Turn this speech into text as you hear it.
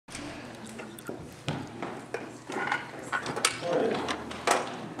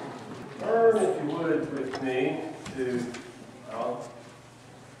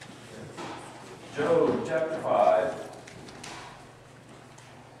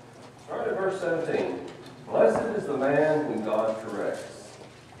verse 17. Blessed is the man whom God corrects.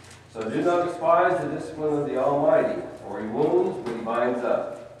 So do not despise the discipline of the Almighty, for he wounds, but he binds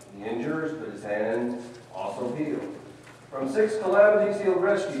up. He injures, but his hand also heals. From 6 calamities he'll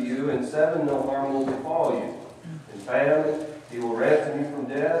rescue you, and 7 no harm will befall you. In famine he will ransom you from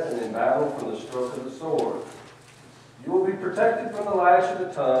death, and in battle from the stroke of the sword. You will be protected from the lash of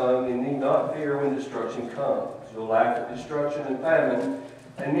the tongue, and need not fear when destruction comes. You'll laugh at destruction and famine,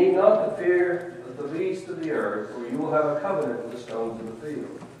 and need not the fear of the beasts of the earth, for you will have a covenant with the stones of the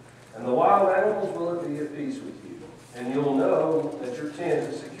field. And the wild animals will be at peace with you, and you'll know that your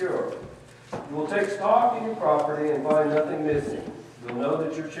tent is secure. You will take stock in your property and find nothing missing. You'll know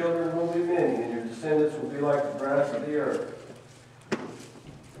that your children will be many, and your descendants will be like the grass of the earth.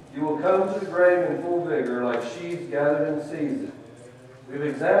 You will come to the grave in full vigor, like sheaves gathered in season. We've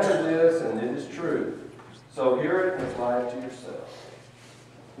examined this, and it is true. So hear it and apply it to yourself.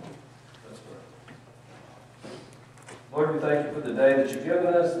 Let's pray. Lord, we thank you for the day that you've given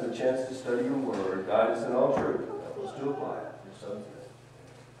us and the chance to study your word. Guide us in all truth. Help us to apply it. Your son's name.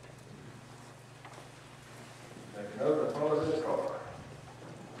 Make a note, I followed in the car.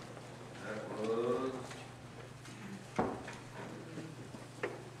 That was...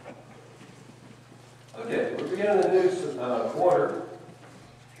 Okay, we're beginning the new quarter.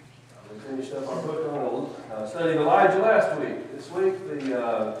 We finished up our book on study of Elijah last week. This week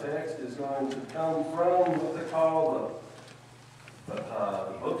the text is going to come from what they call the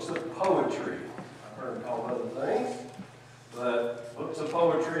books of poetry. I've heard them called other things, but books of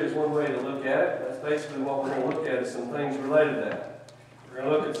poetry is one way to look at it. That's basically what we're going to look at, is some things related to that. We're going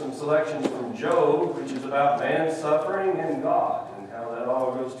to look at some selections from Job, which is about man's suffering and God, and how that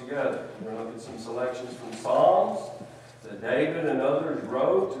all goes together. We're going to look at some selections from Psalms that David and others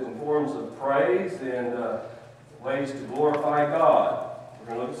wrote in forms of praise and ways to glorify God. We're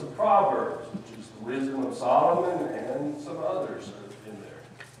going to look at some Proverbs, which is the wisdom of Solomon, and some others in there.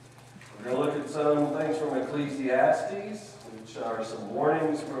 We're going to look at some things from Ecclesiastes, which are some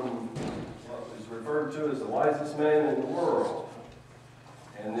warnings from what is referred to as the wisest man in the world.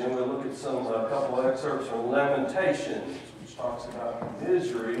 And then we'll look at a couple of excerpts from Lamentations, which talks about the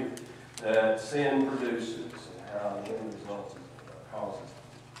misery that sin produces and how the end results causes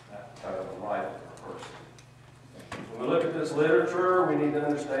that kind of a life for a person. When we look at this literature, we need to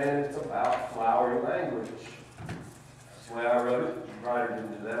understand it's about flowery language. That's the way I wrote it. The writer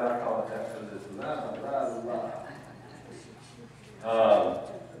didn't do that. I call it that because it's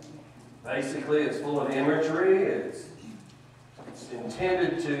basically, it's full of imagery. It's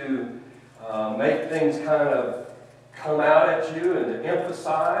intended to make things kind of come out at you and to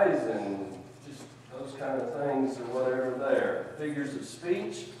emphasize and just those kind of things or whatever there. Figures of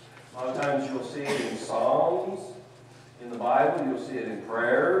speech. A lot of times you'll see it in Psalms in the Bible. You'll see it in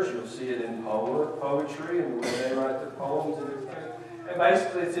prayers. You'll see it in poetry and the way they write their poems and everything. And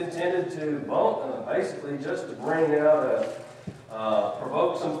basically it's intended to basically just to bring out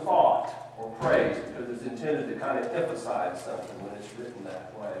provoke some thought or praise, because it's intended to kind of emphasize something when it's written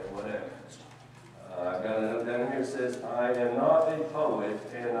that way or whatever. I've got a note down here that says, I am not a poet,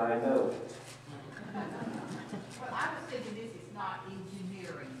 and I know it. Well, I was thinking this is not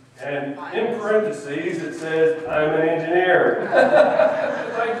engineering. And in parentheses, it says, I'm an engineer.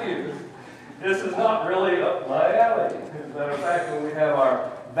 Thank you. This is not really up my alley. As a matter of fact, when we have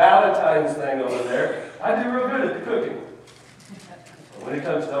our Valentine's thing over there, I do real good at the cooking. When it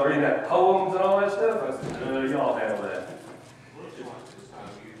comes to reading that poems and all that stuff, I said, y'all handle that.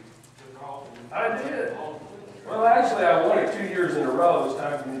 I did. Well, actually, I won it 2 years in a row. It's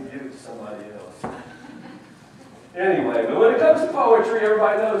time for me to give it to somebody else. Anyway, but when it comes to poetry,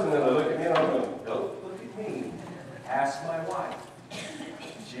 everybody knows, and then they look at me and I'm going, don't look at me. Ask my wife.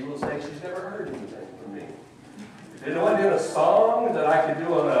 She will say she's never heard anything from me. If anyone did a song that I could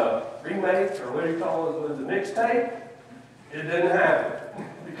do on a remake, or what do you call it, with a mixtape, it didn't happen.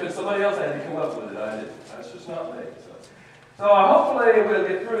 Because somebody else had to come up with it. I didn't. That's just not me. So hopefully we'll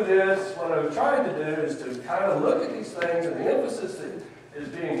get through this. What I'm trying to do is to kind of look at these things and the emphasis that is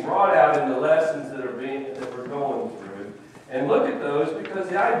being brought out in the lessons that we're going through, and look at those, because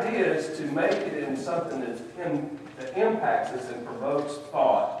the idea is to make it in something that impacts us and provokes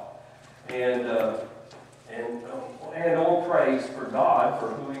thought and all praise for God for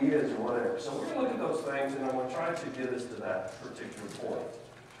who He is or whatever. So we're going to look at those things, and I'm going to try to get us to that particular point.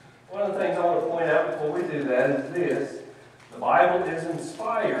 One of the things I want to point out before we do that is this. The Bible is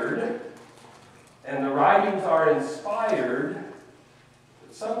inspired, and the writings are inspired,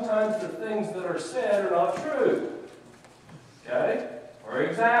 but sometimes the things that are said are not true. Okay? For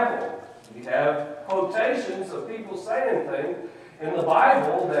example, we have quotations of people saying things in the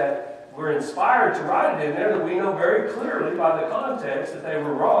Bible that were inspired to write it in there that we know very clearly by the context that they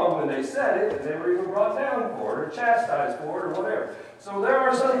were wrong when they said it, and they were even brought down for it, or chastised for it, or whatever. So there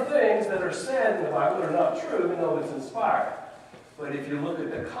are some things that are said in the Bible that are not true, even though it's inspired. But if you look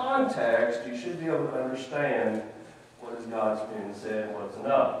at the context, you should be able to understand what is God's being said and what's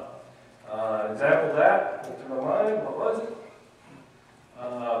not. An example of that, went through my mind, what was it?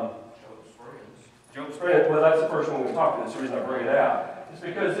 Job's friends. Well, that's the first one we talked about. That's the reason I bring it out. It's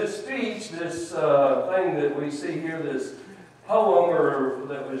because this speech, this thing that we see here, this poem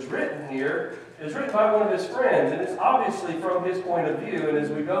that was written here, is written by one of his friends, and it's obviously from his point of view. And as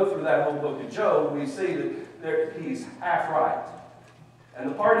we go through that whole book of Job, we see that he's half right. And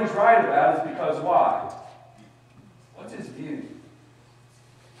the part he's right about is because why? What's his view?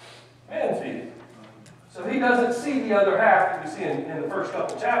 Man's view. So he doesn't see the other half that we see in the first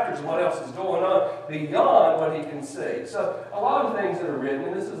couple chapters and what else is going on beyond what he can see. So a lot of things that are written,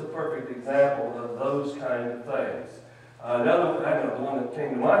 and this is a perfect example of those kind of things. Another the one that came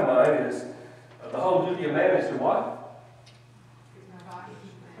to my mind is the whole duty of man is to what?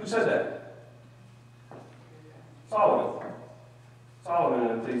 Who said that? Solomon. Solomon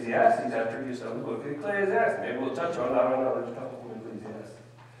in Ecclesiastes, after he started the book of Ecclesiastes. Maybe we'll touch on it. I don't know. There's a couple from Ecclesiastes.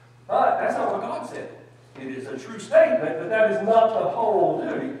 But that's not what God said. It is a true statement, but that is not the whole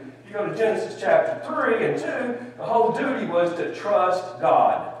duty. You go to Genesis chapter 3 and 2, the whole duty was to trust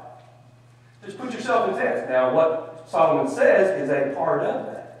God. Just put yourself in sense. Now, what Solomon says is a part of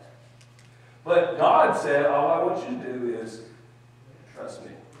that. But God said, all I want you to do is trust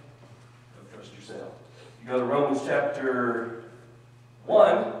me. Don't trust yourself. You go to Romans chapter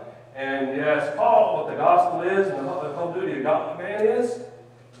 1, and you ask Paul what the gospel is and the whole duty of God man is.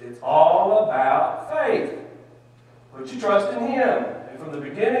 It's all about faith. Put your trust in Him. And from the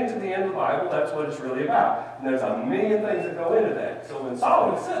beginning to the end of the Bible, that's what it's really about. And there's a million things that go into that. So when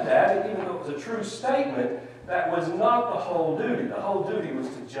Solomon said that, even though it was a true statement, that was not the whole duty. The whole duty was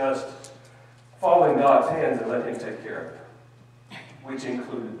to just fall in God's hands and let Him take care of it, which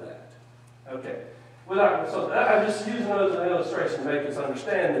included that. Okay. So I'm just using those as an illustration to make us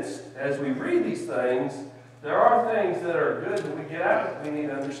understand that as we read these things, there are things that are good that we get out of it. We need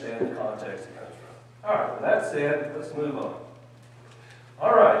to understand the context it comes from. All right, with that said, let's move on.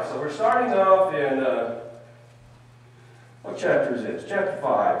 All right, so we're starting off in, what chapter is this? Chapter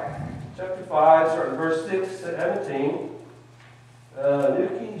 5. Chapter 5, starting verse 6 to 17. New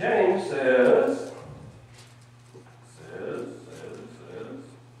King James says,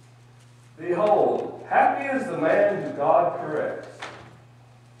 Behold, happy is the man who God corrects.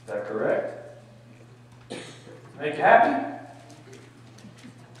 Is that correct? Make you happy?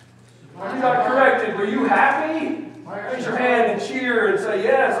 When you got corrected, were you happy? Raise your hand and cheer and say,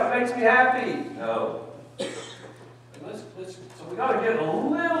 yes, that makes me happy. No. So we got to get a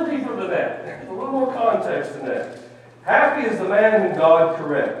little deeper than that. A little more context than that. Happy is the man whom God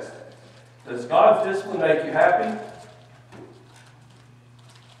corrects. Does God's discipline make you happy?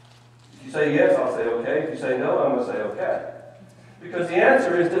 If you say yes, I'll say okay. If you say no, I'm going to say okay. Because the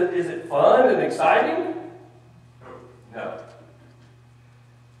answer is it fun and exciting? No.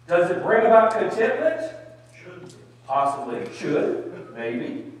 Does it bring about contentment? Should. Possibly. Should.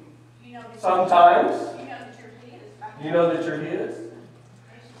 Maybe. You know that Sometimes. You know that you're His. You know that you're His.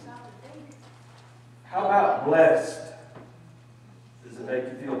 How about blessed? Does it make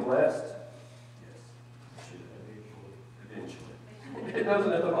you feel blessed? Yes. Eventually. It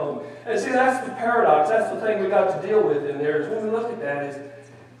doesn't at the moment. And see, that's the paradox. That's the thing we got to deal with in there. Is when we look at that is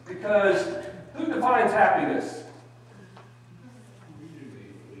because who defines happiness?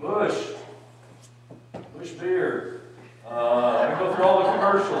 Bush beer. I go through all the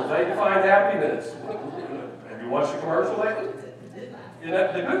commercials. They define happiness. Have you watched a commercial lately? Isn't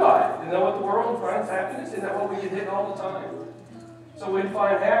that the good life? Isn't that what the world defines happiness? Isn't that what we get hit all the time? So we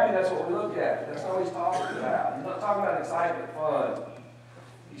define happy, that's what we look at. That's not what he's talking about. He's not talking about excitement, fun.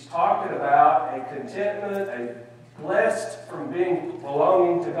 He's talking about a contentment, a blessed from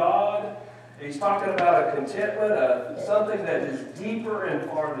belonging to God. He's talking about a contentment, something that is deeper and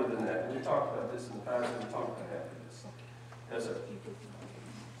farther than that. We talked about this in the past when we talked about happiness. Yes, sir.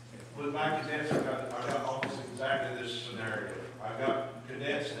 With my cadets, I've got almost exactly this scenario. I've got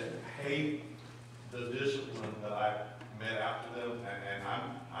cadets that hate the discipline that I met out to them, and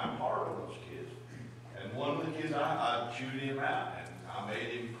I'm hard on those kids. And one of the kids, I chewed him out, and I made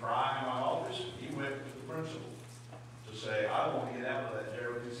him cry in my office. He went to the principal to say, I want to get out of that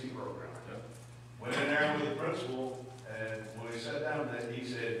JROTC program. Went in there with the principal, and when he sat down, he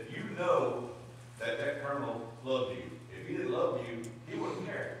said, you know that colonel loved you. If he didn't love you, he wouldn't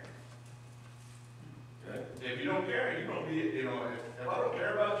care. Okay? If you don't care, you don't be, if I don't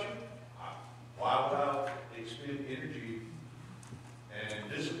care about you,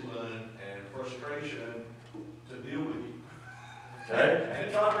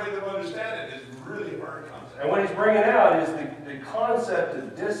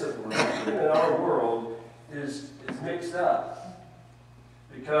 concept of discipline, even in our world, is mixed up.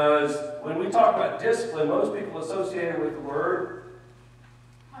 Because when we talk about discipline, most people associate it with the word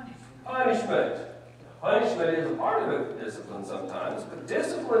punishment. Punishment is a part of a discipline sometimes, but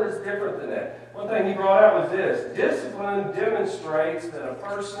discipline is different than that. One thing he brought out was this: discipline demonstrates that a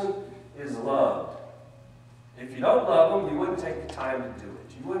person is loved. If you don't love them, you wouldn't take the time to do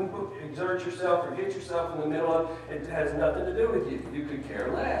it. You wouldn't exert yourself or get yourself in the middle of it. It has nothing to do with you. You could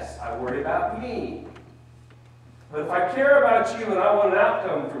care less. I worry about me. But if I care about you and I want an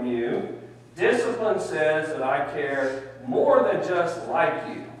outcome from you, discipline says that I care more than just like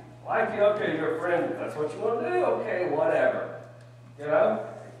you. Like you, okay, you're a friend. If that's what you want to do, okay, whatever. You know?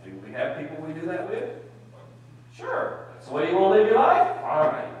 Do we have people we do that with? Sure. That's the way you want to live your life?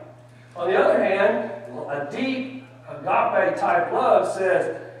 Fine. On the other hand, a deep agape type love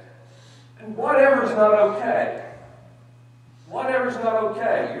says, whatever's not okay. Whatever's not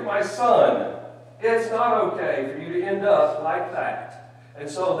okay. You're my son. It's not okay for you to end up like that. And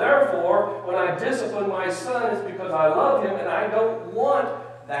so therefore, when I discipline my son, it's because I love him and I don't want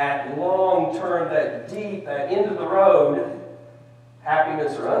that long-term, that deep, that end of the road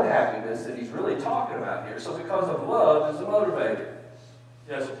happiness or unhappiness that he's really talking about here. So because of love is the motivator.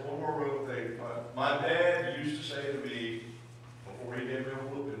 Yes? One more little thing. My dad used to say to me, before he gave me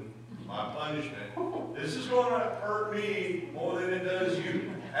a whooping, my punishment, this is going to hurt me more than it does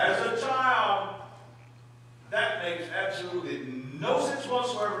you. As a child, that makes absolutely no sense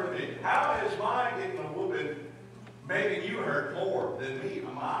whatsoever to me. How is my getting a whooping making you hurt more than me?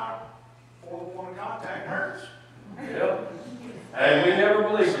 My fourth point of contact hurts. Yep. And we never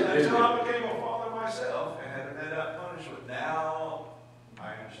believed it, did Until we? I became a father myself and had to pay that punishment. Now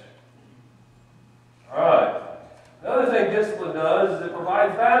I understand. All right. Another thing discipline does is it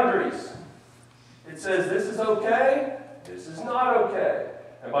provides boundaries. It says this is okay, this is not okay.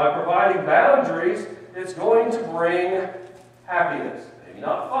 And by providing boundaries, it's going to bring happiness. Maybe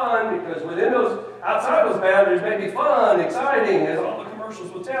not fun, because within those, outside those boundaries may be fun, exciting, as all the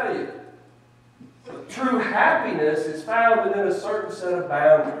commercials will tell you. But true happiness is found within a certain set of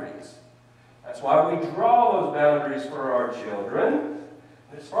boundaries. That's why we draw those boundaries for our children.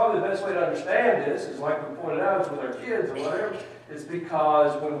 It's probably the best way to understand this, is like we pointed out, is with our kids or whatever, is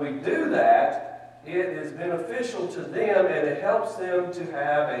because when we do that, it is beneficial to them and it helps them to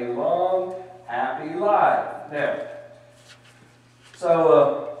have a long, happy life. Now,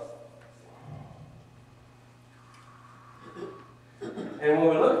 and when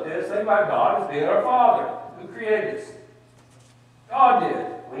we look at this, think about God as being our Father. Who created us? God did.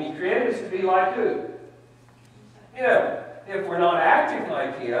 When He created us to be like who? Him. If we're not acting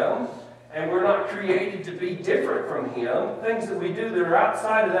like Him, and we're not created to be different from Him, things that we do that are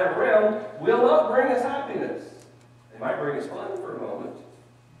outside of that realm will not bring us happiness. They might bring us fun for a moment,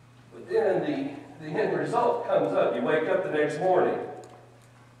 but then the end result comes up. You wake up the next morning.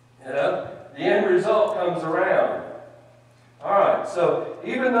 You know, the end result comes around. All right, so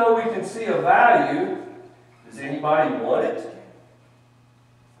even though we can see a value, does anybody want it?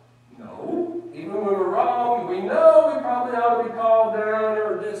 No. Even when we're wrong, we know we probably ought to be called down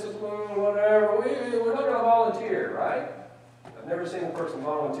or disciplined or whatever. We're not going to volunteer, right? I've never seen a person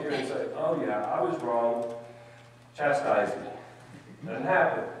volunteer and say, oh yeah, I was wrong. Chastise me. Doesn't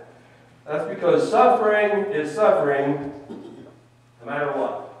happen. That's because suffering is suffering no matter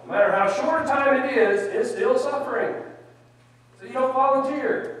what. No matter how short a time it is, it's still suffering. So you don't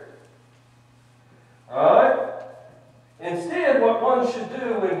volunteer. All right? Instead, what one should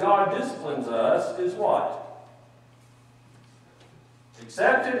do when God disciplines us is what?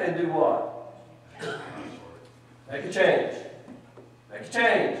 Accept it and do what? Make a change. Make a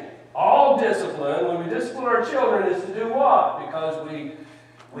change. All discipline, when we discipline our children, is to do what? Because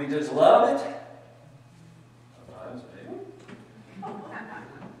we just love it? Sometimes, maybe.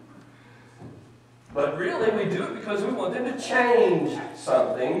 But really, we do it because we want them to change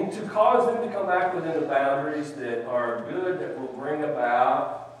something, to cause them to come back within the boundaries that are good, that will bring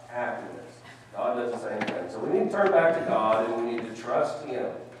about happiness. God does the same thing. So we need to turn back to God, and we need to trust Him.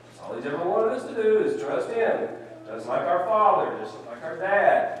 That's all He's ever wanted us to do, is trust Him. Just like our Father, just like our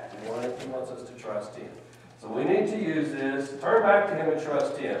Dad. He wants us to trust Him. So we need to use this, turn back to Him and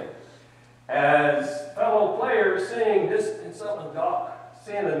trust Him. As fellow players seeing this in something of God,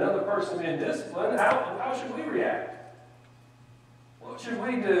 seeing another person being disciplined, how should we react? What should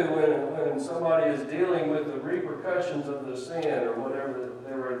we do when somebody is dealing with the repercussions of the sin or whatever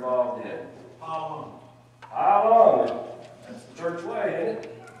they were involved in? How long? How long? That's the church way, ain't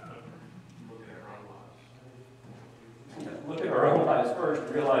it? Look at our own lives first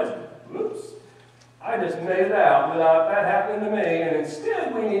and realize, whoops, I just made it out without that happening to me, and instead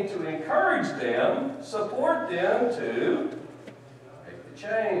need to encourage them, support them to make the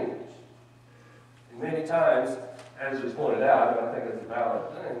change. And many times, as was pointed out, and I think it's a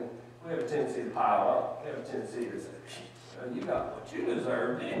valid thing, we have a tendency to pile up. We have a tendency to say, well, you got what you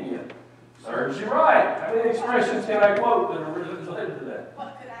deserve, didn't you? Serves you right. How many expressions can I quote that are related to that?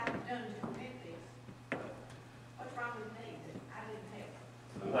 What could I have done to prevent this? What's wrong with me that I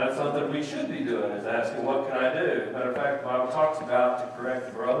didn't help? That's something we should be doing, is asking, what can I do? As a matter of fact, the Bible talks about to correct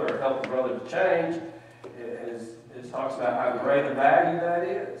a brother or help a brother to change. It talks about how great a value that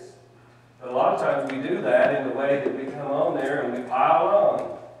is. But a lot of times we do that in the way that we come on there and we pile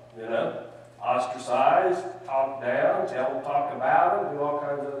on, you know, ostracize, talk down, talk about it, do all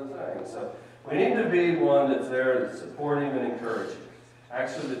kinds of other things. So we need to be one that's there that's supportive and encouraging.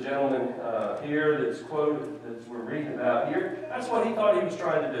 Actually, the gentleman here that's quoted, that we're reading about here, that's what he thought he was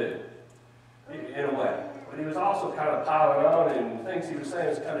trying to do, in a way. But he was also kind of piling on, and the things he was saying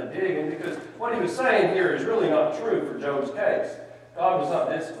was kind of digging, because what he was saying here is really not true for Job's case. God was not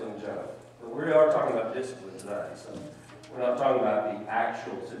disciplining Job. But we are talking about discipline today. So we're not talking about the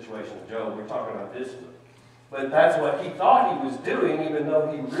actual situation of Job. We're talking about discipline. But that's what he thought he was doing, even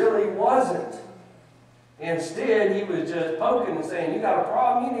though he really wasn't. Instead, he was just poking and saying, you got a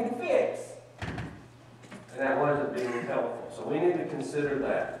problem you need to fix. And that wasn't being helpful. So we need to consider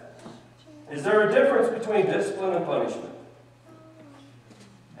that. Is there a difference between discipline and punishment?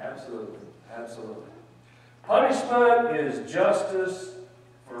 Absolutely. Absolutely. Punishment is justice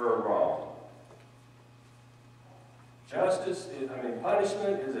for a wrong.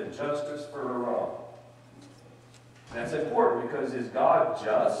 Punishment is a justice for a wrong. That's important because is God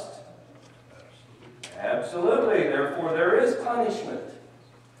just? Absolutely. Therefore, there is punishment.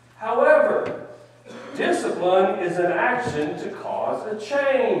 However, discipline is an action to cause a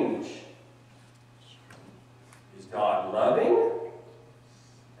change. Is God loving?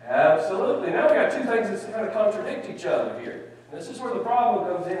 Absolutely. Now we got two things that kind of contradict each other here. This is where the problem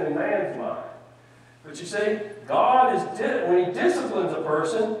comes in man's mind. But you see, God is, when He disciplines a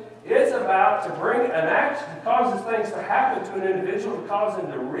person, it's about to bring an action that causes things to happen to an individual, to cause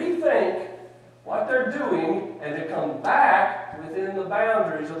them to rethink what they're doing and to come back within the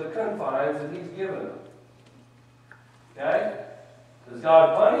boundaries or the confines that He's given them. Okay? Does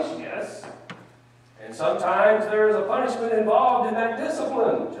God punish? Yes. And sometimes there is a punishment involved in that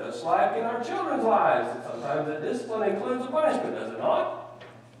discipline, just like in our children's lives. And sometimes the discipline includes a punishment, does it not?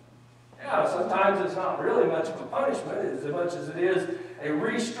 Yeah, sometimes it's not really much of a punishment as much as it is a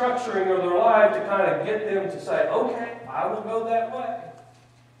restructuring of their life to kind of get them to say, okay, I will go that way.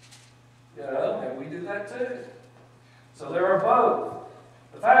 You know, and we do that too. So there are both.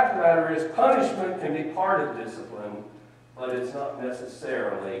 The fact of the matter is punishment can be part of discipline, but it's not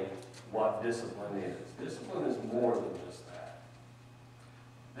necessarily what discipline is. Discipline is more than just that.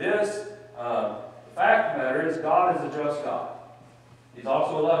 The fact of the matter is God is a just God. He's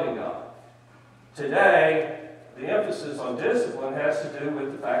also a loving God. Today, the emphasis on discipline has to do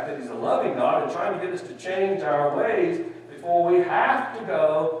with the fact that He's a loving God and trying to get us to change our ways before we have to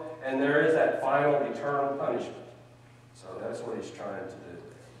go, and there is that final eternal punishment. So that's what He's trying to do.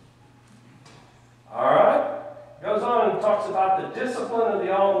 All right? Goes on and talks about the discipline of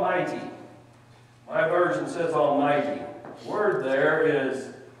the Almighty. My version says Almighty. The word there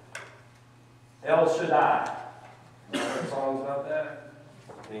is El Shaddai. You know what songs about that?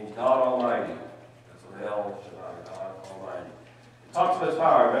 It means God Almighty. That's what El Shaddai, God Almighty. It talks about His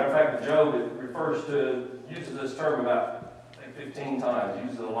power. Matter of fact, Job uses this term about, I think, 15 times.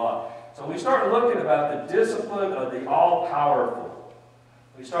 Uses it a lot. So we start looking about the discipline of the all-powerful.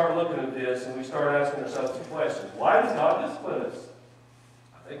 We start looking at this and we start asking ourselves some questions. Why does God discipline us?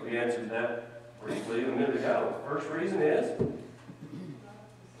 I think we answered that briefly a minute ago. The first reason is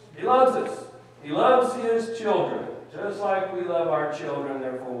He loves us. He loves His children, just like we love our children,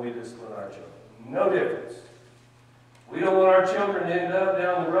 therefore we discipline our children. No difference. We don't want our children to end up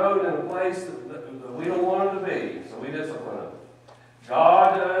down the road in a place that we don't want them to be, so we discipline them.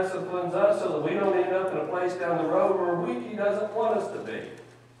 God disciplines us so that we don't end up in a place down the road where He doesn't want us to be.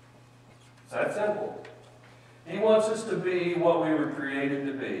 It's that simple. He wants us to be what we were created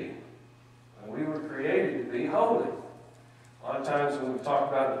to be. And we were created to be holy. A lot of times when we've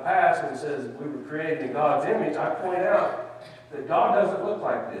talked about it in the past, when it says we were created in God's image, I point out that God doesn't look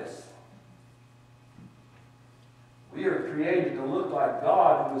like this. We are created to look like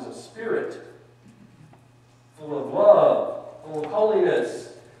God, who is a spirit, full of love, full of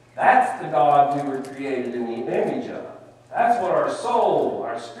holiness. That's the God we were created in the image of. That's what our soul,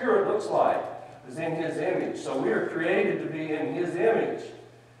 our spirit looks like, is in His image. So we are created to be in His image.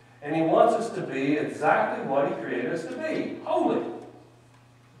 And He wants us to be exactly what He created us to be, holy.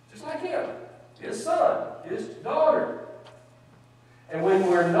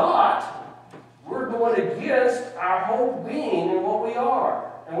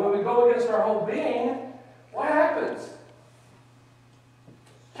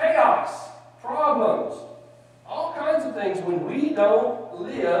 we don't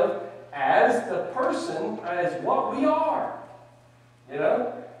live as the person, as what we are. You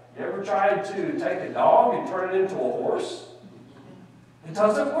know? You ever tried to take a dog and turn it into a horse? It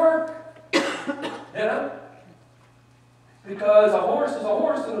doesn't work. You know? Because a horse is a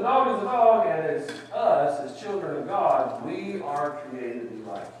horse and a dog is a dog, and as us, as children of God, we are created to be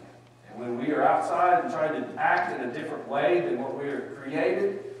like Him. And when we are outside and trying to act in a different way than what we are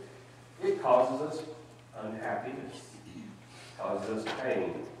created, it causes us unhappiness. It causes us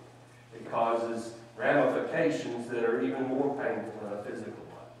pain. It causes ramifications that are even more painful than a physical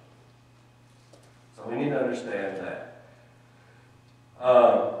one. So we need to understand that.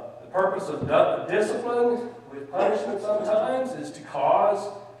 The purpose of discipline with punishment sometimes is to cause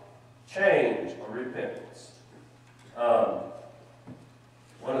change or repentance.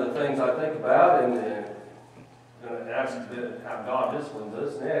 One of the things I think about, and I'm going to ask a bit how God disciplines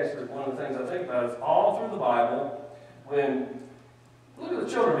us next, but one of the things I think about is all through the Bible, when, look at the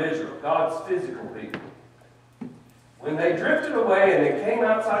children of Israel, God's physical people. When they drifted away and they came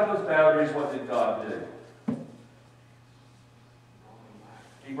outside those boundaries, what did God do?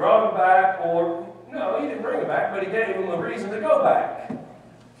 He brought them back, or no, He didn't bring them back, but He gave them a reason to go back.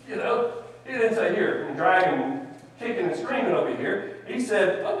 You know, He didn't say, here, and drag them kicking and screaming over here. He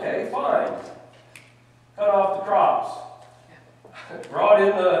said, okay, fine. Cut off the crops. Brought in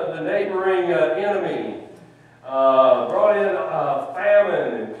the neighboring enemy. Brought in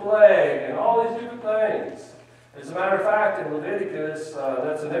famine and plague and all these different things. As a matter of fact, in Leviticus,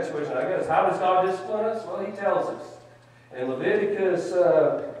 that's the next question, I guess. How does God discipline us? Well, He tells us. In Leviticus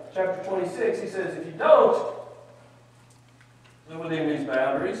chapter 26, He says, if you don't live within these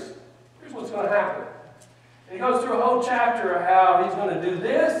boundaries, here's what's going to happen. And He goes through a whole chapter of how He's going to do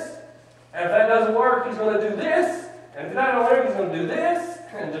this, and if that doesn't work, He's going to do this, and if that don't work, He's going to do this,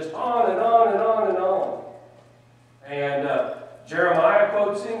 and just on and on and on and on. And Jeremiah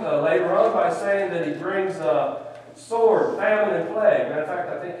quotes Him later on by saying that He brings sword, famine, and plague. Matter of fact,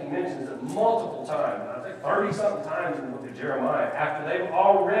 I think He mentions it multiple times. I think 30-something times in the book of Jeremiah, after they've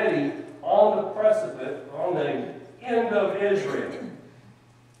already on the precipice, on the end of Israel.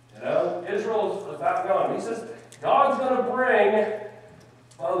 You know, Israel's about gone. He says, God's going to bring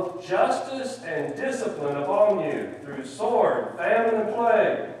both justice and discipline upon you through sword, famine, and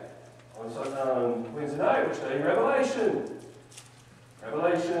plague. On Wednesday night, we're studying Revelation.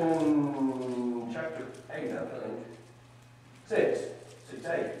 Revelation chapter 8, I think. 6,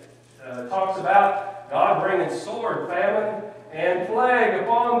 8. Talks about God bringing sword, famine, and plague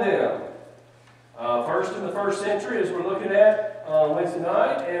upon them. First in the first century, as we're looking at Wednesday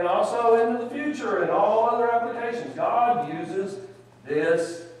night, and also into the future and all other applications. God uses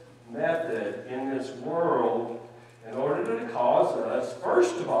this method in this world in order to cause us,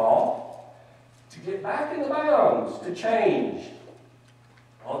 first of all, to get back in the bounds, to change.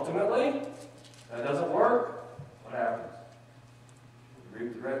 Ultimately, that doesn't work, what happens? We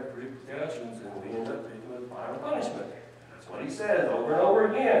reap the repercussions and we end up with final punishment. That's what He says over and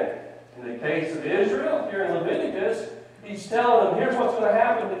over again. In the case of Israel, here in Leviticus, He's telling them, here's what's going to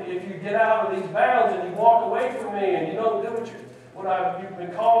happen if you get out of these bounds and you walk away from me and you don't do what you've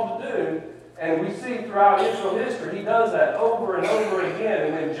been called to do. And we see throughout Israel history, He does that over and over again.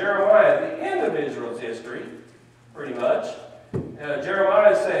 And then Jeremiah, at the end of Israel's history, pretty much,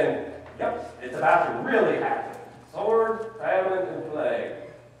 Jeremiah is saying, yep, it's about to really happen. Sword, famine, and plague.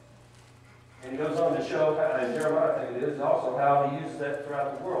 And he goes on to show, and Jeremiah, I think it is, also how He uses that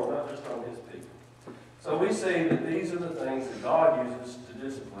throughout the world, not just on His people. So we see that these are the things that God uses to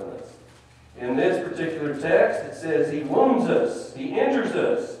discipline us. In this particular text, it says He wounds us, He injures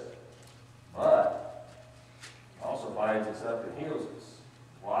us, but He also binds us up and heals us.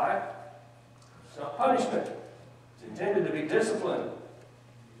 Why? It's not punishment. It's intended to be discipline.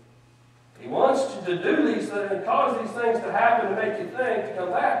 He wants to do these things and cause these things to happen to make you think to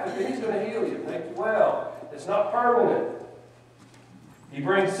come back, but then He's going to heal you, make you well. It's not permanent. He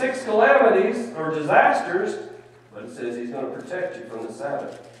brings 6 calamities or disasters, but it says He's going to protect you from the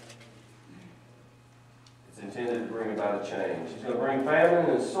Sabbath. It's intended to bring about a change. He's going to bring famine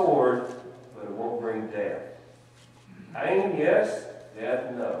and sword, but it won't bring death. Pain, yes.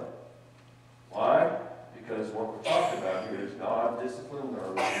 Death, no. Why? Because what we're talking about here is God disciplined our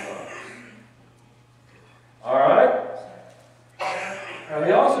lives. All right? Now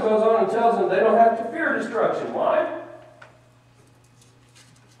He also goes on and tells them they don't have to fear destruction. Why?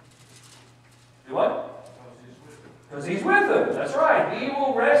 Do what? Because He's with them. That's right. He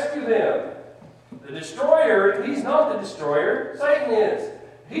will rescue them. The destroyer, He's not the destroyer. Satan is.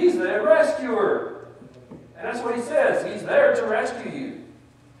 He's the rescuer. And that's what He says. He's there to rescue you.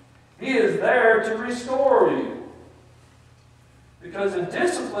 He is there to restore you. Because in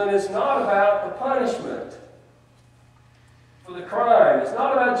discipline, it's not about the punishment for the crime. It's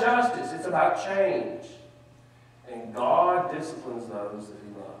not about justice. It's about change. And God disciplines those that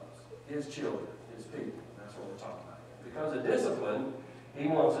He loves. His children, His people. That's what we're talking about here. Because of discipline, He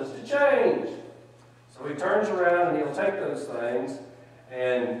wants us to change. So He turns around and He'll take those things,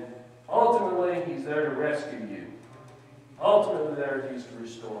 and ultimately He's there to rescue you. Ultimately there He's to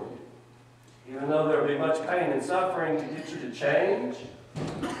restore you. Even though there will be much pain and suffering to get you to change,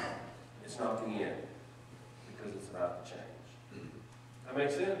 it's not the end. Because it's about the change. That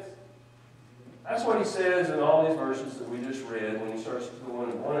makes sense? That's what He says in all these verses that we just read when He starts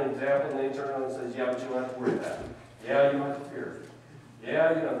going one example and then He turns around and says, yeah, but you don't have to worry about it. Yeah, you don't have to fear it.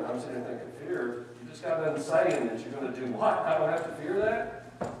 Yeah, you don't. I'm sitting there thinking, fear? You just got done saying that you're going to do what? I don't have to fear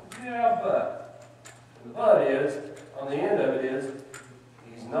that? Yeah, but. And the but is, on the end of it is,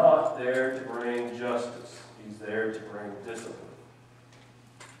 He's not there to bring justice. He's there to bring discipline.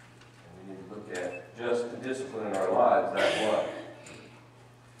 And we need to look at just the discipline in our lives that way.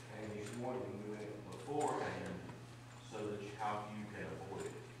 And He's wanting you beforehand so that how you can avoid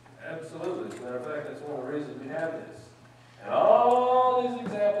it. Absolutely. As a matter of fact, that's one of the reasons we have this. And all these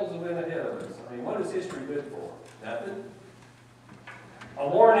examples have been ahead of us. I mean, what is history good for? Nothing. A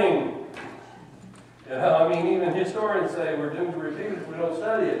warning. You know, I mean, even historians say we're doomed to repeat it if we don't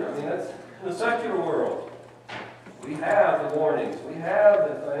study it. I mean, that's in the secular world. We have the warnings. We have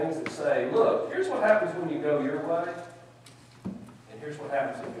the things that say, look, here's what happens when you go your way, and here's what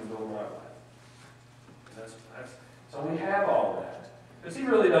happens if you go my way. So we have all that. Because He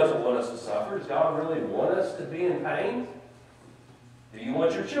really doesn't want us to suffer. Does God really want us to be in pain? Do you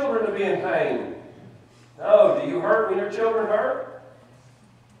want your children to be in pain? No. Do you hurt when your children hurt?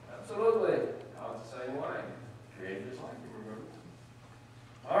 Absolutely. God's the same way. Created us like you, remember?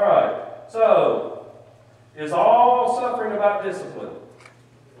 All right. So, is all suffering about discipline?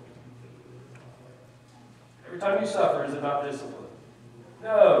 Every time you suffer is about discipline.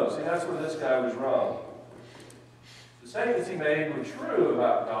 No. See, that's where this guy was wrong. The statements he made were true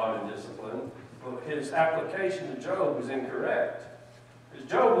about God and discipline, but his application to Job was incorrect. Because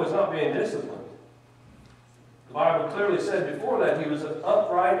Job was not being disciplined. The Bible clearly said before that he was an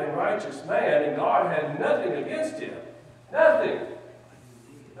upright and righteous man, and God had nothing against him. Nothing.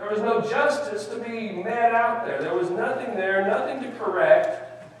 There was no justice to be met out there. There was nothing there, nothing to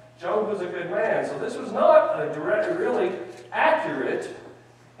correct. Job was a good man. So this was not really accurate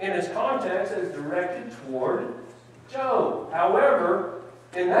in its context as directed toward Job. However,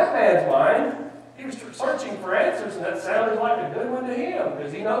 in that man's mind, he was searching for answers, and that sounded like a good one to him,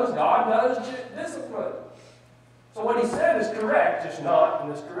 because he knows God does discipline. So what he said is correct, just not in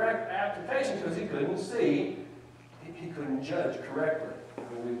this correct application, because he couldn't see, he couldn't judge correctly.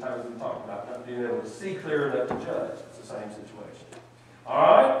 I mean, we've talked about not being able to see clear enough to judge. It's the same situation. All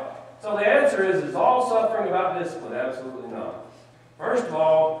right? So the answer is all suffering about discipline? Absolutely not. First of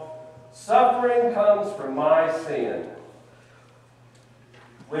all, suffering comes from my sin.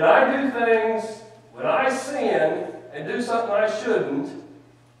 When I do things, when I sin and do something I shouldn't,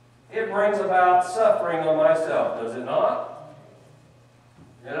 it brings about suffering on myself, does it not?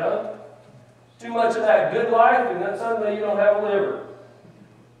 You know? Too much of that good life, and then suddenly you don't have a liver.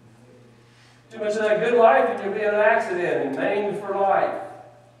 Too much of that good life, and you'll be in an accident and maimed for life.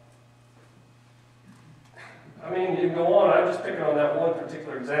 I mean, you can go on. I'm just picking on that one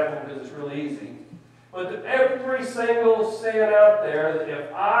particular example because it's really easy. But every single sin out there, that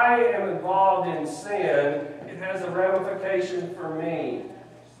if I am involved in sin, it has a ramification for me.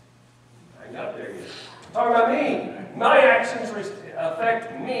 I ain't got there yet. Talking about me. My actions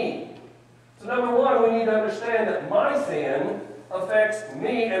affect me. So number one, we need to understand that my sin affects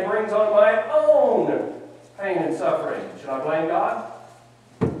me and brings on my own pain and suffering. Should I blame God?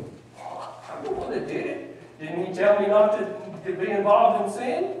 I'm the one that did it. Didn't He tell me not to be involved in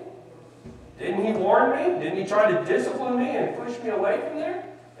sin? Didn't He warn me? Didn't He try to discipline me and push me away from there?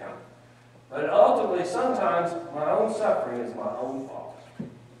 Yeah. But ultimately, sometimes my own suffering is my own fault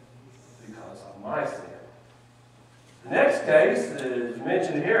because of my sin. The next case that is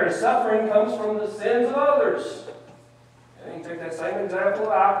mentioned here is suffering comes from the sins of others. And you can take that same example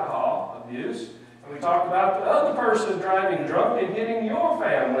of alcohol abuse, and we talked about the other person driving drunk and hitting your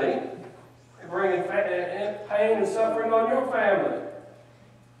family and bringing pain and suffering on your family.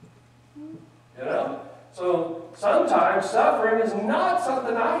 You know? So sometimes suffering is not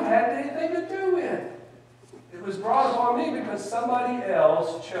something I had anything to do with. It was brought upon me because somebody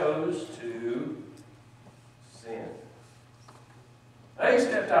else chose to sin. They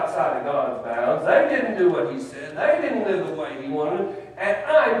stepped outside of God's bounds. They didn't do what He said. They didn't live the way He wanted, and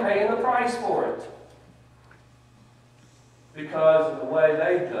I'm paying the price for it. because of the way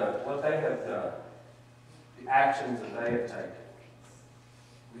they've done it, what they have done, the actions that they have taken.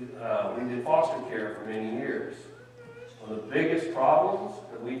 We did foster care for many years. One of the biggest problems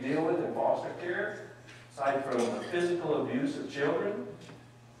that we deal with in foster care, aside from the physical abuse of children,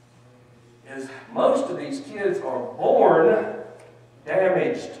 is most of these kids are born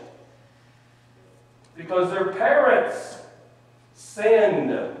damaged because their parents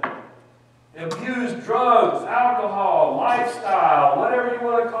sinned, abused drugs, alcohol, lifestyle, whatever you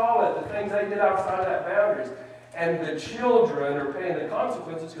want to call it, the things they did outside of that boundaries. And the children are paying the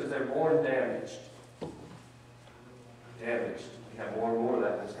consequences because they're born damaged. Damaged. We have more and more of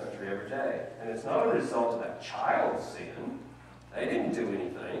that in this country every day. And it's not a result of that child's sin. They didn't do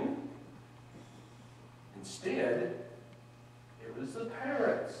anything. Instead, it was the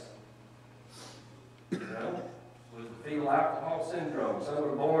parents. You know, with fetal alcohol syndrome. Some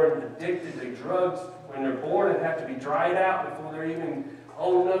are born addicted to drugs when they're born and have to be dried out before they're even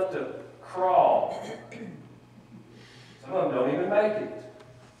old enough to crawl. Some of them don't even make it.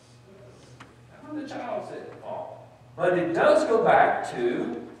 That's when the child's fault. But it does go back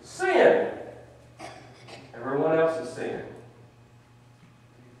to sin. Everyone else's sin.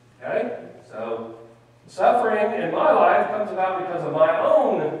 Okay? So, suffering in my life comes about because of my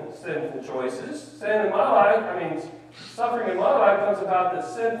own sinful choices. Sin in my life, suffering in my life comes about the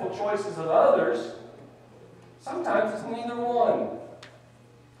sinful choices of others. Sometimes it's neither one.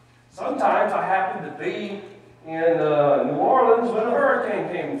 Sometimes I happen to be in New Orleans when a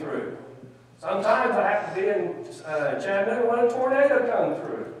hurricane came through. Sometimes I happen to be in Chattanooga when a tornado came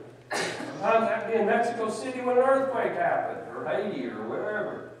through. Sometimes I happen to be in Mexico City when an earthquake happened, or Haiti, or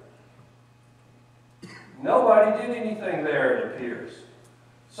wherever. Nobody did anything there, it appears.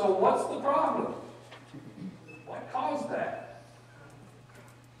 So what's the problem? What caused that?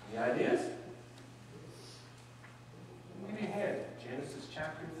 Any ideas? Let me give you a hint. Genesis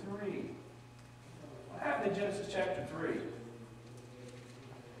chapter 3. What happened in Genesis chapter 3?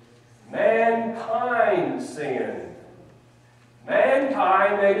 Mankind sinned.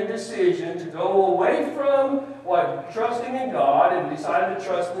 Mankind made a decision to go away from trusting in God and decided to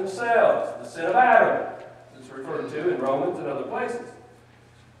trust themselves. The sin of Adam. It's referred to in Romans and other places.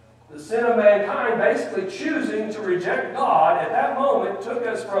 The sin of mankind basically choosing to reject God at that moment took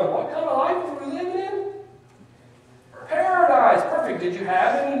us from what kind of life were we living in? Paradise. Perfect. Did you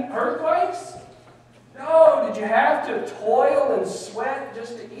have any earthquakes? No. Did you have to toil and sweat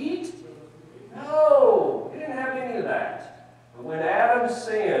just to eat? No. You didn't have any of that. But when Adam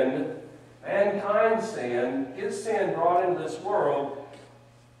sinned, mankind sinned, his sin brought into this world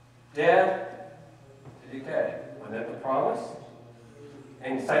death, decay. Wasn't that the promise?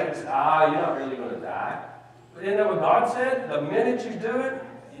 And Satan said, you're not really going to die. But isn't that what God said? The minute you do it,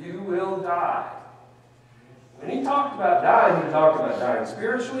 you will die. When he talked about dying, he was talking about dying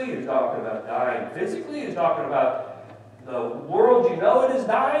spiritually, he was talking about dying physically, he was talking about the world you know it is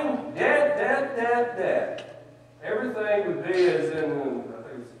dying, dead, dead, dead, dead. Everything would be as in, I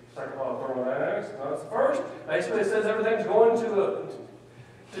think it's second law of thermodynamics, no, it's the first. Basically it says everything's going to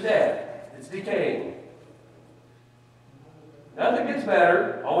death. It's decaying. Nothing gets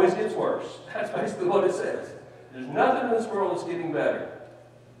better, always gets worse. That's basically what it says. There's nothing in this world that's getting better.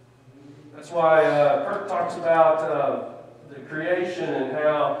 That's why Kirk talks about the creation and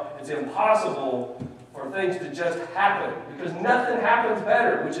how it's impossible for things to just happen, because nothing happens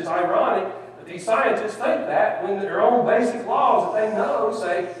better, which is ironic that these scientists think that when their own basic laws that they know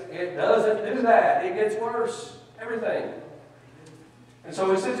say it doesn't do that. It gets worse. Everything. And so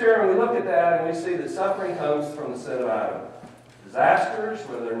we sit there and we look at that and we see that suffering comes from the sin of Adam. Disasters,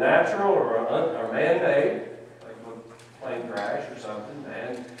 whether they're natural or man-made, like a plane crash or something,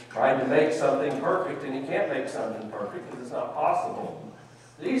 man tried to make something perfect and he can't make something perfect because it's not possible.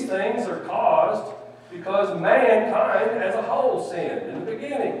 These things are caused because mankind as a whole sinned in the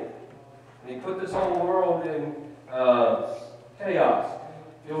beginning. And he put this whole world in chaos.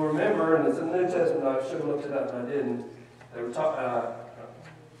 You'll remember, and it's in the New Testament, I should have looked it up and I didn't, they were talking,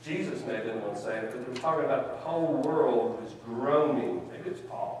 Jesus may have been the one saying it, but they were talking about the whole world was groaning. Maybe it's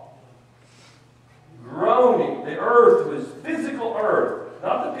Paul. Groaning. The earth was physical earth,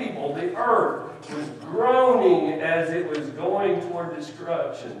 not the people. The earth was groaning as it was going toward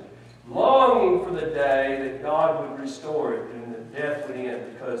destruction, longing for the day that God would restore it and that death would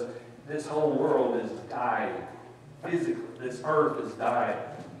end, because this whole world is dying. Physically, this earth is dying.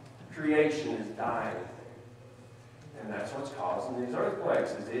 Creation is dying. And that's what's causing these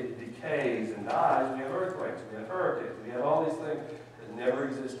earthquakes. As it decays and dies, we have earthquakes, we have hurricanes, we have all these things that never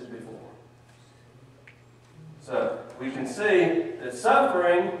existed before. So we can see that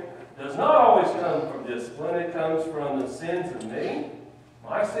suffering does not always come from discipline. It comes from the sins of me.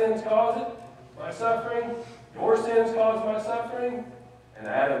 My sins cause it, my suffering. Your sins cause my suffering. And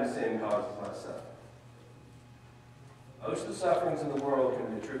Adam's sin causes my suffering. Most of the sufferings in the world can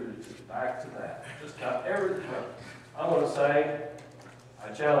be attributed back to that. Just about everything. I'm going to say, I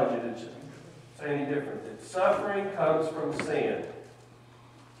challenge you to say any different. That suffering comes from sin.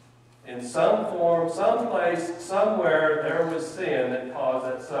 In some form, some place, somewhere, there was sin that caused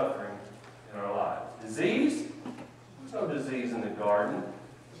that suffering in our lives. Disease? There's no disease in the garden.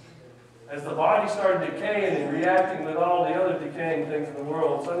 As the body started decaying and reacting with all the other decaying things in the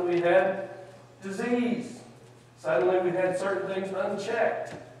world, suddenly we had disease. Suddenly we had certain things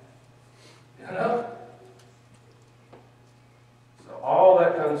unchecked. You know? So all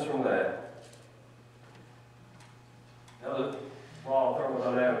that comes from that. Now the law of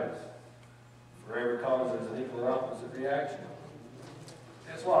thermodynamics. For every cause there's an equal and opposite reaction.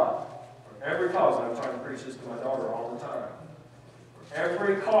 Guess what? For every cause, and I'm trying to preach this to my daughter all the time. For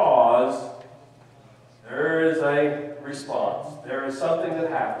every cause, there is a response. There is something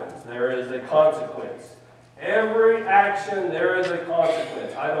that happens. There is a consequence. Every action, there is a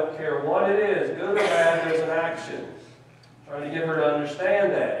consequence. I don't care what it is, good or bad, there's an action. I'm trying to get her to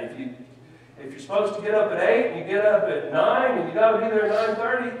understand that. If you're supposed to get up at 8 and you get up at 9 and you got to be there at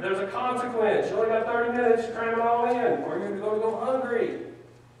 9:30, there's a consequence. You only got 30 minutes to cram it all in, or you're going to go hungry.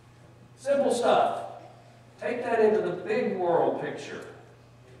 Simple stuff. Take that into the big world picture.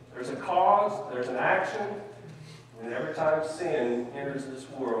 There's a cause, there's an action, and every time sin enters this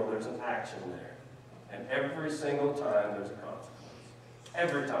world, there's an action there. And every single time there's a consequence.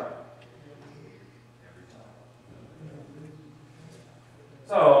 Every time. Every time.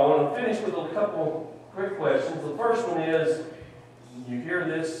 So I want to finish with a couple quick questions. The first one is, you hear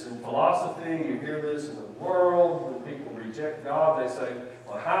this in philosophy, you hear this in the world, when people reject God, they say,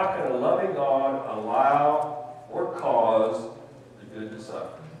 well, how can a loving God allow or cause the good to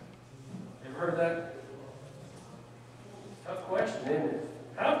suffer? You ever heard that? Tough question, isn't it?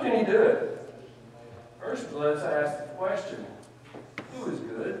 How can he do it? First, let's ask the question, who is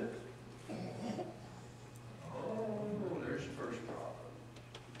good? Oh, there's your first problem.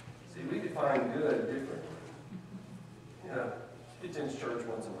 See, we define good differently. You know, he attends church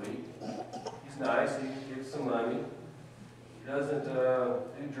once a week. He's nice, he gives some money. He doesn't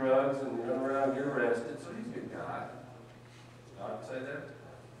do drugs and run around and get arrested, so he's a good guy. God say that?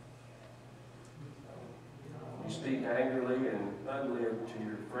 You speak angrily and ugly to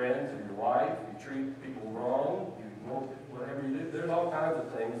your friends or your wife. You treat people wrong. You ignore whatever you do. There's all kinds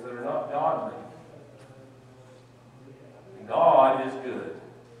of things that are not godly. And God is good.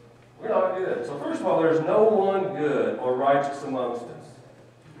 We're not good. So first of all, there's no one good or righteous amongst us.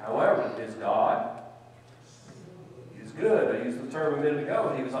 However, is God? He is good. I used the term a minute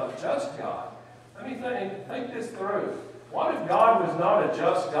ago. He was a just God. Let me think this through. What if God was not a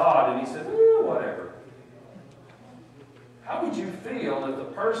just God and he said, whatever? How would you feel if the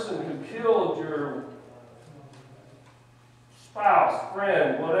person who killed your spouse,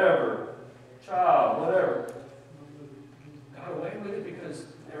 friend, whatever, child, whatever, got away with it because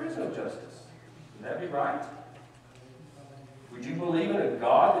there is no justice? Would that be right? Would you believe in a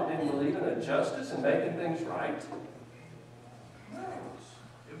God that didn't believe in a justice and making things right? No.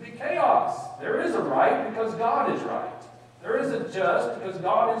 It would be chaos. There is a right because God is right. There is a just because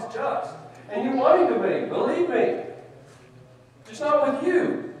God is just. And you want him to be, believe me. Just not with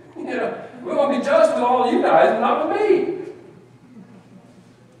you. You know, we want to be just with all you guys, but not with me.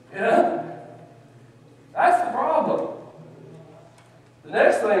 You know? That's the problem. The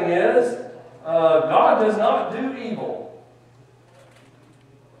next thing is, God does not do evil.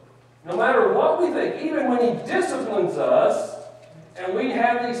 No matter what we think, even when he disciplines us, and we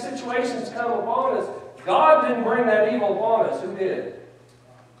have these situations come upon us, God didn't bring that evil upon us. Who did?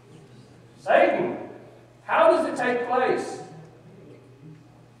 Satan. How does it take place?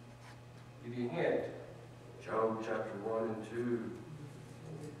 Give you a hint. Job chapter 1 and 2.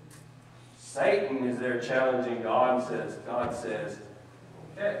 Satan is there challenging God says,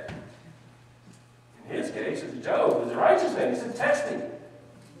 okay. In his case, it's Job, was a righteous man. He said, test him.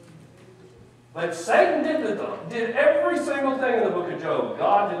 But Satan did every single thing in the book of Job.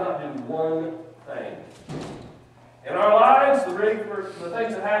 God did not do one thing. In our lives, the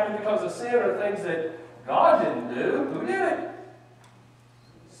things that happen because of sin are things that God didn't do. Who did it?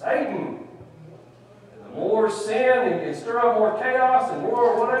 Satan. And the more sin, and you stir up more chaos and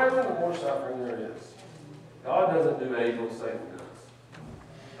more whatever, the more suffering there is. God doesn't do evil, Satan does.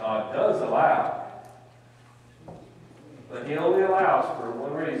 God does allow. But he only allows for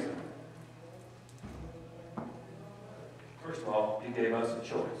one reason. First of all, he gave us a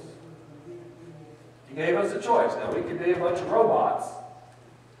choice. He gave us a choice. Now, we could be a bunch of robots,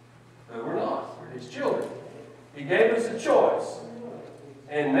 but we're not. We're His children. He gave us a choice.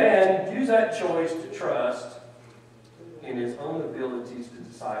 And man used that choice to trust in his own abilities to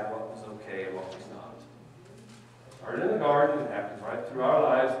decide what was okay and what was not. Started in the garden, it happens right through our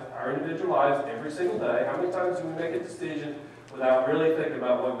lives, our individual lives, every single day. How many times do we make a decision without really thinking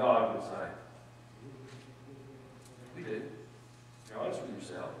about what God would say? We do. Be honest with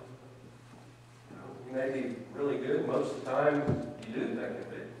yourself. You may be really good most of the time. You do think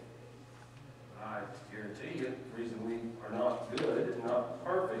of it. But I guarantee you, the reason we are not good and not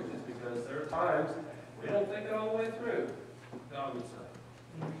perfect is because there are times we don't think it all the way through. God would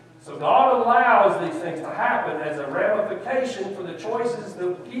say. So God allows these things to happen as a ramification for the choices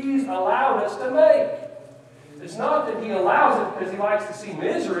that He's allowed us to make. It's not that He allows it because He likes to see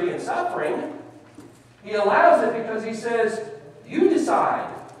misery and suffering. He allows it because He says, you decide.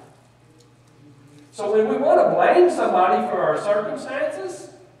 So when we want to blame somebody for our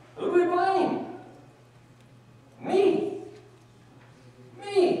circumstances, who do we blame? Me.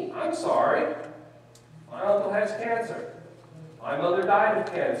 Me. I'm sorry. My uncle has cancer. My mother died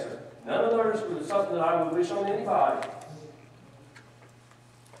of cancer. None of those was something that I would wish on anybody.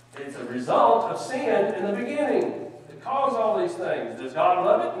 It's a result of sin in the beginning. It caused all these things. Does God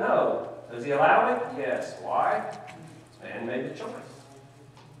love it? No. Does He allow it? Yes. Why? Man made the choice.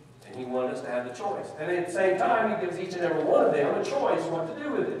 And He wanted us to have the choice. And at the same time, He gives each and every one of them a choice what to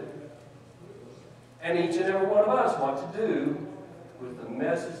do with it. And each and every one of us what to do with the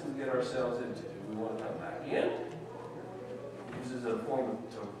messes we get ourselves into. Do we want to come back in? Use it as a form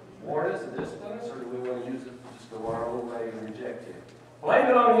to warn us and discipline us, or do we want to use it to just go our own way and reject Him? Blame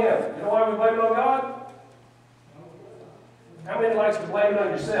it on Him. You know why we blame it on God? How many likes to blame it on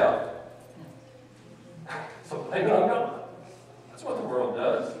yourself? So blame it on God. That's what the world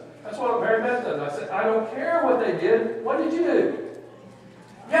does. That's what Mary Beth does. I said, I don't care what they did. What did you do?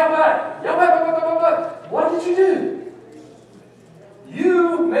 Yeah, but. Yeah, but. What did you do?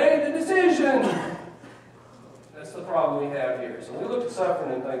 You made the decision. That's the problem we have here. So when we look at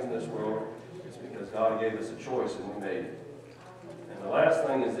suffering and things in this world, it's because God gave us a choice and we made it. And the last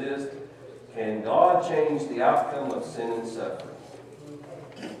thing is this: can God change the outcome of sin and suffering?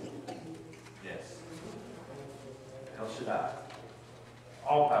 Yes. El Shaddai.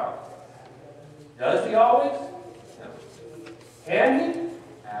 All powerful. Does He always? No. Can He?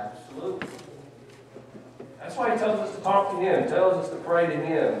 Absolutely. That's why He tells us to talk to Him, tells us to pray to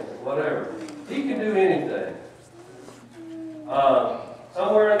Him, whatever. He can do anything.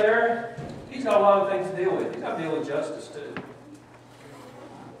 Somewhere in there, He's got a lot of things to deal with. He's got to deal with justice too.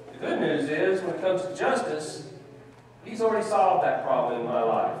 The good news is, when it comes to justice, He's already solved that problem in my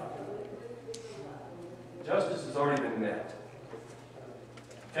life. Justice has already been met.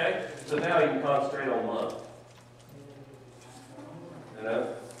 Okay? So now you can concentrate on love. You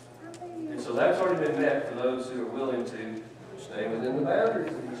know? And so that's already been met for those who are willing to stay within the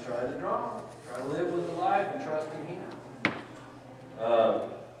boundaries that He's trying to draw. Try to live with the life and trust in Him.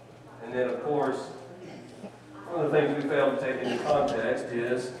 And then, of course, one of the things we fail to take into context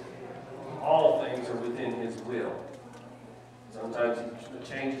is all things are within His will. Sometimes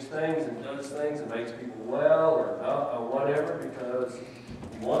He changes things and does things and makes people well or not or whatever because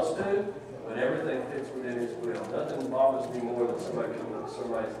He wants to, but everything fits within His will. Nothing bothers me more than somebody's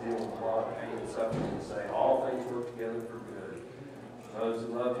dealing with a lot of pain and suffering and say all things work together for good. Those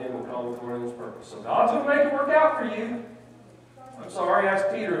who love Him and call according to His purpose. So God's going to make it work out for you. I'm sorry,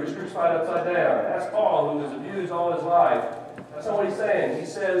 ask Peter, who was crucified upside down. Ask Paul, who was abused all his life. That's not what he's saying. He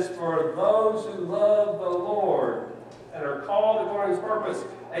says, for those who love the Lord and are called according to His purpose,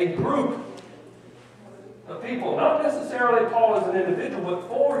 a group of people, not necessarily Paul as an individual, but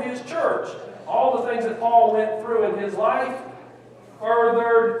for his church. All the things that Paul went through in his life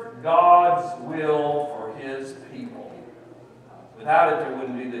furthered God's will for His people. Without it, there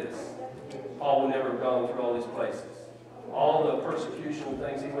wouldn't be this. Paul would never have gone through all these places. All the persecution and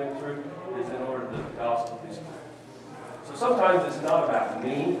things he went through is in order that the gospel be spread. So sometimes it's not about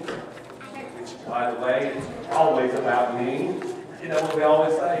me, which, by the way, it's always about me. You know what we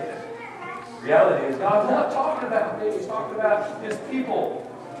always say? The reality is God's not talking about me. He's talking about His people,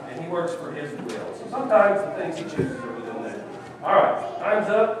 and He works for His will. So sometimes the things He chooses are within there. All right, time's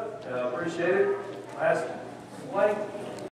up. Appreciate it. Last blank.